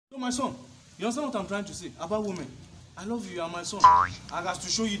my son. You understand what I'm trying to say about women? I love you, you are my son. I have to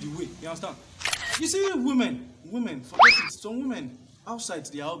show you the way. You understand? You see, women, forget it. Some women outside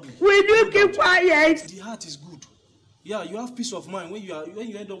they are ugly. Will you keep quiet? The heart is good. Yeah, you have peace of mind when you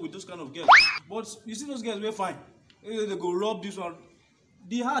end up with those kind of girls. But you see those girls, we're fine. They go rub this one.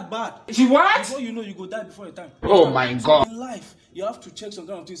 The heart bad. She what? Before you know, you go die before your time. Oh my God. In life, you have to check some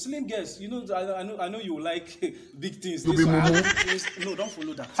kind of things. Slim girls, you know, I know you like big things. You be no, don't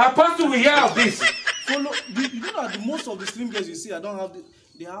follow that. Apostle will hear of this. Follow. You know that most of the slim girls you see,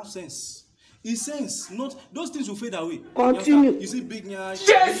 they have sense. It's sense. Not those things will fade away. Continue. You see big nyash.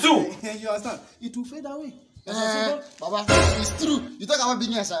 Jesus. You understand? It will fade away. Baba, it's true. You talk about big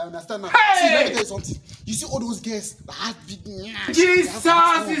nyash, I understand now. Hey! See, let me tell you something. You see all those girls that have big nyash. Jesus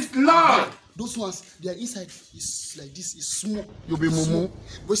is Lord. Those ones, their inside is like this, is small. You be mumu.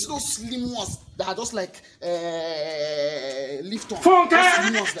 But you see those slim ones that are just like lift on. Those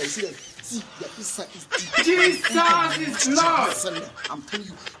slim ones that you see them. See, their inside is deep. Jesus is Lord. I'm telling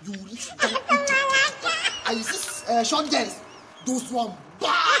you, you will reach down. And you see short girls, those ones.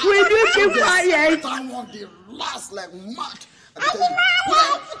 Will you keep quiet? That one they last like mad. I tell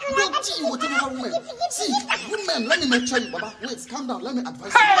you, don't see whatever women. See, women, let me make sure you, Baba. Wait, calm down. Let me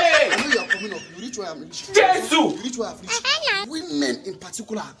advise you. Hey! I know you are coming up. You reach where I'm reaching. Jesus! You reach where I've reached. Women in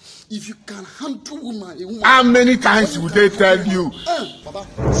particular, if you can handle a woman. How many times would they tell you? Baba,